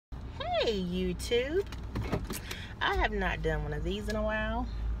Hey YouTube, I have not done one of these in a while,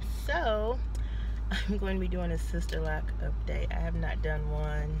 so I'm going to be doing a Sisterlock update. I have not done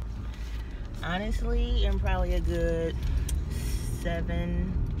one, honestly, in probably a good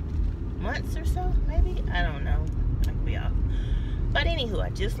 7 months or so, maybe. I don't know. I could be off. But anywho,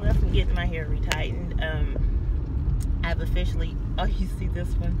 I just left from getting my hair retightened. I've officially, oh, you see this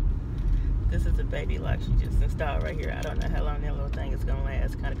one? This is a baby lock she just installed right here. I don't know how long that little thing is gonna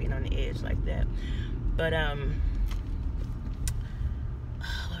last, kind of being on the edge like that. But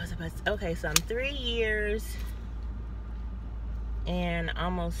what was I about to say? Okay, so I'm 3 years and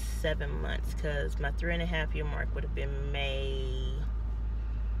almost 7 months, because my 3.5 year mark would have been May,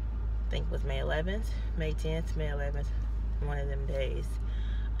 I think it was May 11th, May 10th, May 11th, one of them days.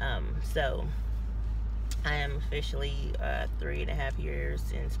 So I am officially 3.5 years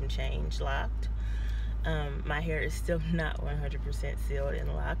and some change locked. My hair is still not 100% sealed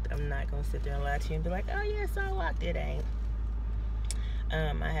and locked. I'm not gonna sit there and lie to you and be like, oh yeah, it's all locked. It ain't.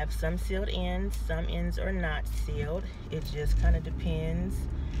 I have some sealed ends, some ends are not sealed. It just kind of depends.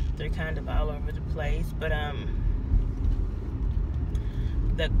 They're kind of all over the place, but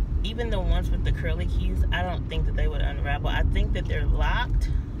even the ones with the curly keys, I don't think that they would unravel. I think that they're locked.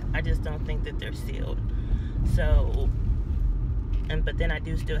 I just don't think that they're sealed. So, but then I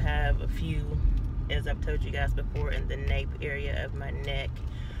do still have a few, as I've told you guys before, in the nape area of my neck,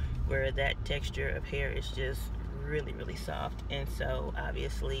 where that texture of hair is just really, really soft. And so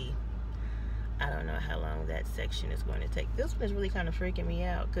obviously I don't know how long that section is going to take. This one is really kind of freaking me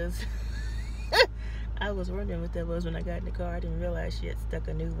out, because I was wondering what that was when I got in the car. I didn't realize she had stuck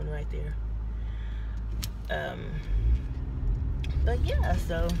a new one right there. But yeah,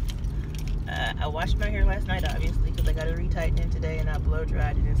 so I washed my hair last night, obviously, because I got to retighten it today, and I blow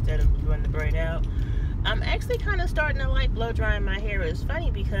dried it instead of doing the braid out. I'm actually kind of starting to like blow drying my hair. It's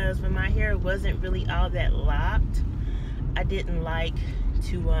funny because when my hair wasn't really all that locked, I didn't like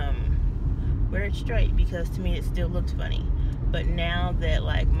to wear it straight, because to me it still looked funny. But now that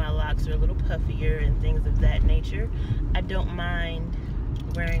like my locks are a little puffier and things of that nature, I don't mind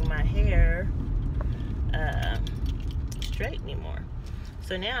wearing my hair straight anymore.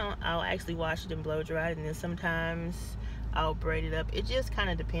 So now I'll actually wash it and blow dry it, and then sometimes I'll braid it up. It just kind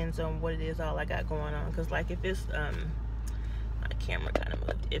of depends on what it is all I got going on. Because like if it's my camera kind of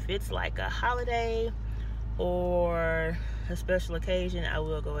moved, if it's like a holiday or a special occasion, I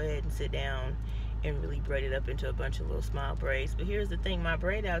will go ahead and sit down and really braid it up into a bunch of little small braids. But here's the thing, my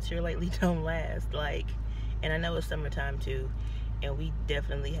braid outs here lately don't last. Like, and I know it's summertime too, and we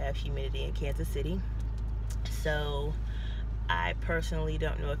definitely have humidity in Kansas City. So I personally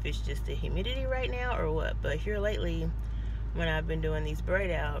don't know if it's just the humidity right now or what, but here lately when I've been doing these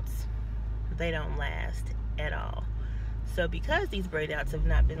braid outs, they don't last at all. So because these braid outs have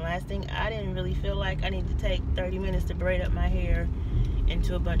not been lasting, I didn't really feel like I need to take 30 minutes to braid up my hair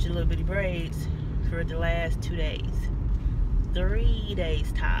into a bunch of little bitty braids for the last 2 days. 3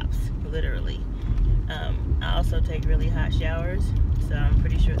 days tops, literally. I also take really hot showers, so I'm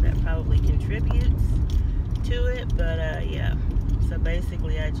pretty sure that probably contributes to it. But yeah, so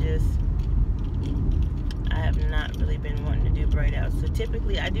basically I have not really been wanting to do braid outs. So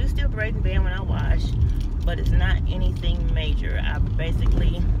typically I do still braid and band when I wash, but it's not anything major. I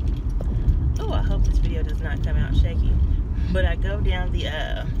basically, oh, I hope this video does not come out shaky, but I go down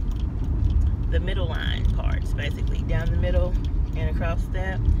the middle line parts, basically down the middle and across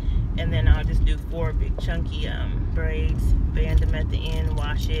that, and then I'll just do 4 big chunky braids, band them at the end,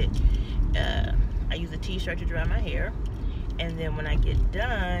 wash it. I use a t-shirt to dry my hair, and then when I get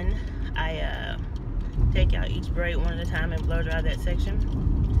done, I take out each braid one at a time and blow dry that section,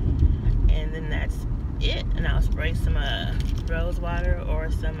 and then that's it. And I'll spray some rose water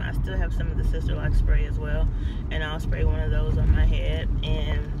or some, I still have some of the Sisterlocks spray as well, and I'll spray one of those on my head,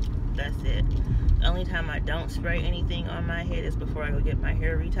 and that's it. The only time I don't spray anything on my head is before I go get my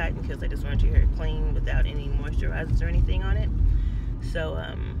hair retightened, because I just want your hair clean without any moisturizers or anything on it. So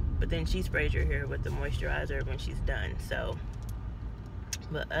but then she sprays your hair with the moisturizer when she's done. So,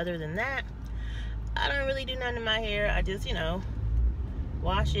 but other than that, I don't really do nothing to my hair. I just, you know,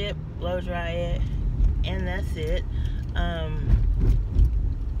 wash it, blow dry it, and that's it.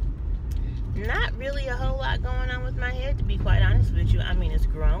 Not really a whole lot going on with my head, to be quite honest with you. I mean, it's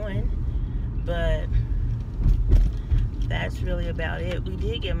growing, but that's really about it. We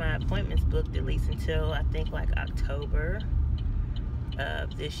did get my appointments booked at least until I think like October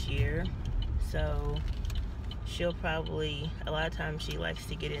of this year. So she'll probably, a lot of times she likes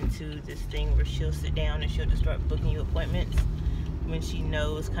to get into this thing where she'll sit down and she'll just start booking you appointments when she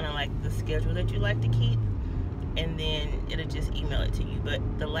knows kind of like the schedule that you like to keep. and then it'll just email it to you. But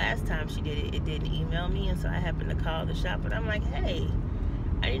the last time she did it, it didn't email me, and so I happened to call the shop, and I'm like, hey,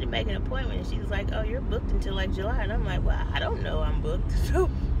 I need to make an appointment. And she's like, oh, you're booked until like July. And I'm like, well, I don't know I'm booked, so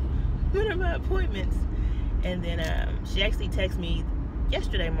what are my appointments? And then she actually texted me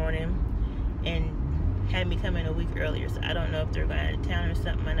yesterday morning and had me come in a week earlier, so I don't know if they're going out of town or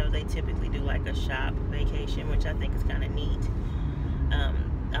something. I know they typically do like a shop vacation, which I think is kind of neat.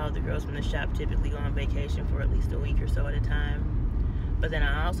 All the girls from the shop typically go on vacation for at least a week or so at a time. But then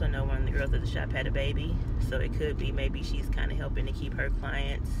I also know one of the girls at the shop had a baby, so it could be maybe she's kind of helping to keep her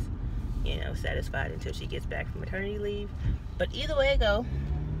clients, you know, satisfied until she gets back from maternity leave. But either way it go,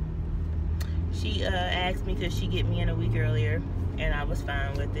 she asked me could she get me in a week earlier, and I was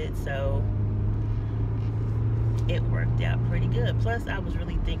fine with it, so it worked out pretty good. Plus I was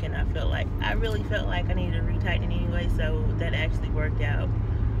really thinking, I really felt like I needed a retightening anyway, so that actually worked out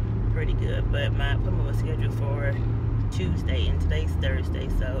pretty good. But my appointment was scheduled for Tuesday and today's Thursday,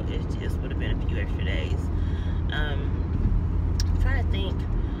 so it just would have been a few extra days. I'm trying to think.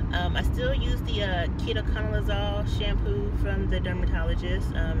 I still use the ketoconazole shampoo from the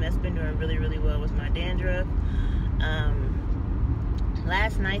dermatologist. That's been doing really, really well with my dandruff.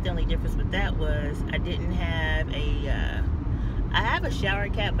 Last night, the only difference with that was I didn't have I have a shower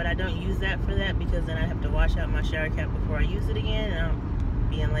cap, but I don't use that for that because then I have to wash out my shower cap before I use it again, and I'm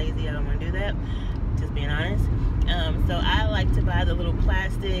being lazy. I don't want to do that, just being honest. So I like to buy the little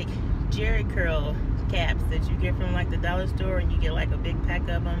plastic Jerry curl caps that you get from like the dollar store, and you get like a big pack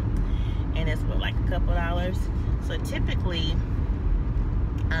of them, and it's for like a couple dollars. So typically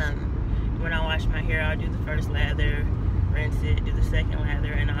when I wash my hair, I'll do the first lather, rinse it, do the second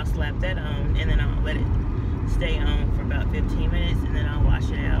lather, and I'll slap that on, and then I'll let it stay on for about 15 minutes, and then I'll wash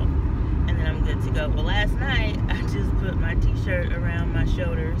it out, and then I'm good to go. Well, last night I just put my t-shirt around my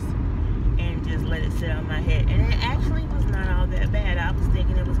shoulders and just let it sit on my head, and it actually was not all that bad. I was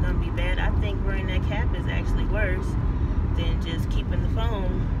thinking it was going to be bad. I think wearing that cap is actually worse than just keeping the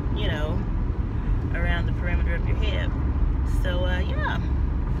foam, you know, around the perimeter of your head. So yeah,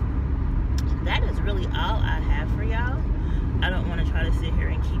 that is really all I have for y'all. I don't want to try to sit here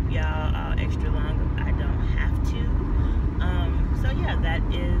and keep y'all all extra long if I don't have to. So yeah, that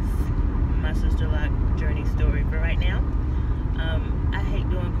is my Sisterlock journey story for right now. I hate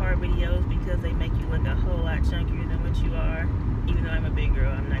doing car videos because they make you look a whole lot chunkier than what you are. Even though I'm a big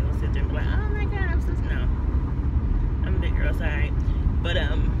girl, I'm not gonna sit there and be like, oh my god, I'm so no. I'm a big girl, sorry. But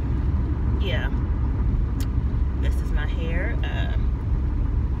yeah, this is my hair.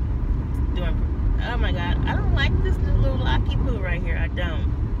 Oh my god, I don't like this new little locky poo right here. I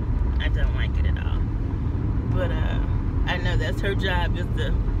don't like it at all. But I know that's her job, is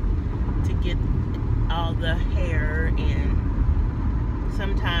to get all the hair in.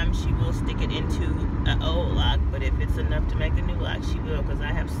 Sometimes she will stick it into an old lock, but if it's enough to make a new lock, she will, because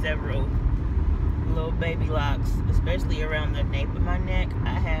I have several little baby locks, especially around the nape of my neck.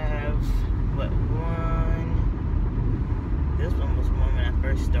 I have, what, one? This one was one when I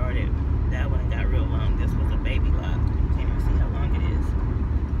first started. That one got real long. This was a baby lock. Can't even see how long it is.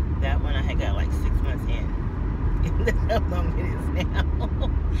 That one I had got like 6 months in. That's how long it is now.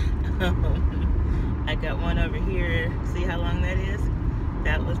 I got one over here. See how long that is?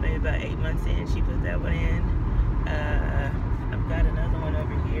 That was maybe about 8 months in. She put that one in. I've got another one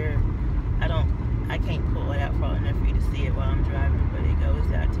over here. I can't pull it out far enough for you to see it while I'm driving, but it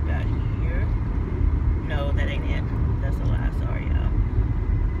goes out to about here. No, that ain't it. That's a lie. Sorry, y'all.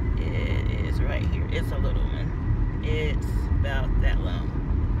 It is right here. It's a little one. It's about that long.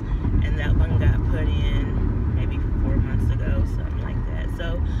 And that one got put in maybe 4 months ago, something like that.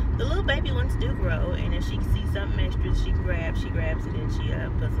 So the little baby ones do grow, and if she sees something extra she grabs it, and she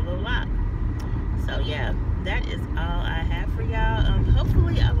puts a little lock. So yeah, that is all I have for y'all.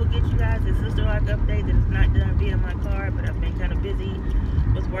 Hopefully I will get you guys a Sisterlock update that is not done via my car, but I've been kind of busy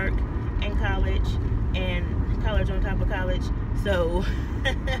with work and college on top of college, so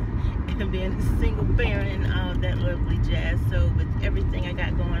and being a single parent and all that lovely jazz. So with everything I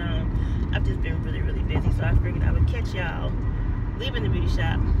got going on, I've just been really, really busy. So I figured I would catch y'all leaving the beauty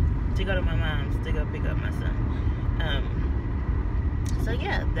shop to go to my mom's to go pick up my son. So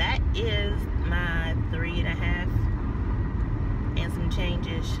yeah, that is my 3.5 and some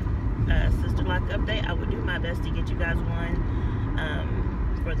changes Sisterlock update. I will do my best to get you guys one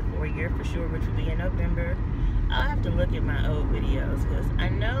for the 4-year for sure, which will be in November. I'll have to look at my old videos, because I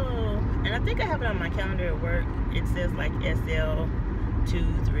know, and I think I have it on my calendar at work, it says like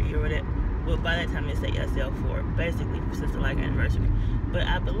SL2, 3 or whatever. Well, by that time it say SL4, basically for Sisterlock anniversary. But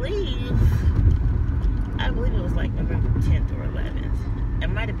I believe it was like November 10th or 11th. It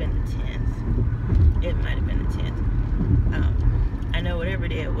might have been the 10th. It might have been the 10th. I know whatever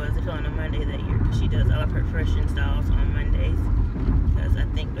day it was, it fell on a Monday that year because she does all of her fresh installs on Mondays. Because I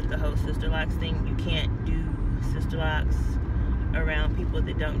think with the whole Sisterlocks thing, you can't do Sisterlocks around people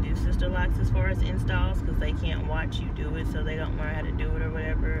that don't do Sisterlocks as far as installs, because they can't watch you do it, so they don't learn how to do it or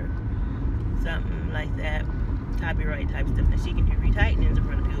whatever. Something like that. Copyright type stuff. Now she can do retightenings in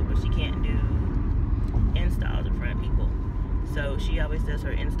front of people, but she can't do installs in front of people. So she always does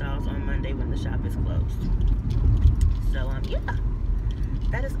her installs on Monday when the shop is closed. So yeah,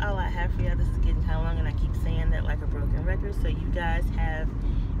 that is all I have for y'all. This is getting kind of long, and I keep saying that like a broken record. So you guys have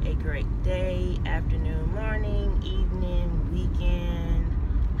a great day, afternoon, morning, evening, weekend,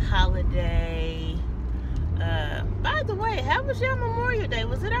 holiday. By the way, how was your Memorial Day?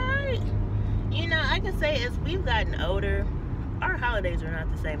 Was it alright? You know, I can say as we've gotten older, our holidays are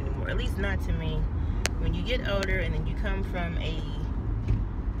not the same anymore. At least not to me. When you get older and then you come from a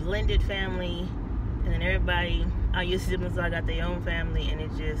blended family, and then everybody, all your siblings all got their own family, and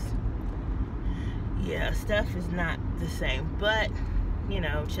it just, yeah, stuff is not the same. But, you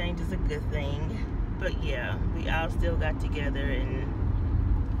know, change is a good thing. But yeah, we all still got together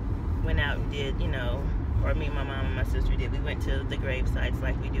and went out and did, you know, or me and my mom and my sister did. We went to the grave sites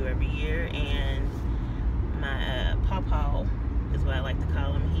like we do every year, and my pawpaw is what I like to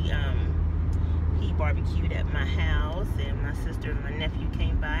call him. He barbecued at my house, and my sister and my nephew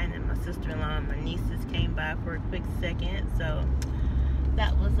came by, and then my sister-in-law and my nieces came by for a quick second. So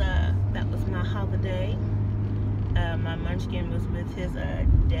that was my holiday. My munchkin was with his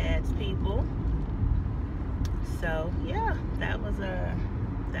dad's people. So yeah, that was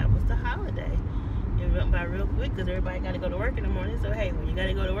the holiday. It went by real quick because everybody got to go to work in the morning. So hey, when you got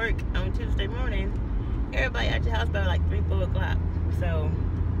to go to work on Tuesday morning, everybody at your house by like 3-4 o'clock. So,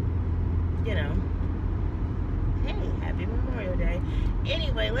 you know, hey, happy Memorial Day.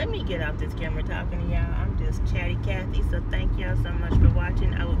 Anyway, let me get off this camera talking to y'all. I'm just Chatty Cathy. So thank y'all so much for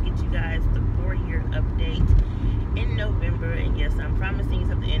watching. I will get you guys the 4-year update in November. And yes, I'm promising you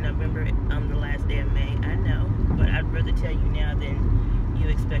something in November on the last day of May. I know, but I'd rather tell you now than you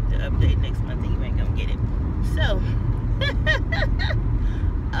expect to update next month and you ain't gonna get it. So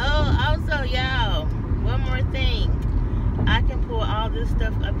oh, also y'all, one more thing. I can pull all this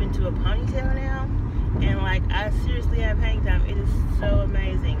stuff up into a ponytail now, and like I seriously have hang time. It is so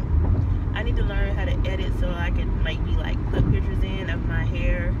amazing. I need to learn how to edit so I can maybe like put pictures in of my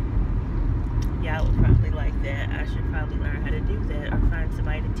hair. Y'all would probably like that. I should probably learn how to do that, or find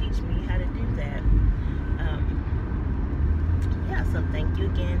somebody to teach me how to do that. Yeah, so thank you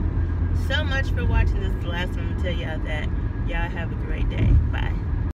again so much for watching. This is the last one to tell y'all that y'all have a great day. Bye.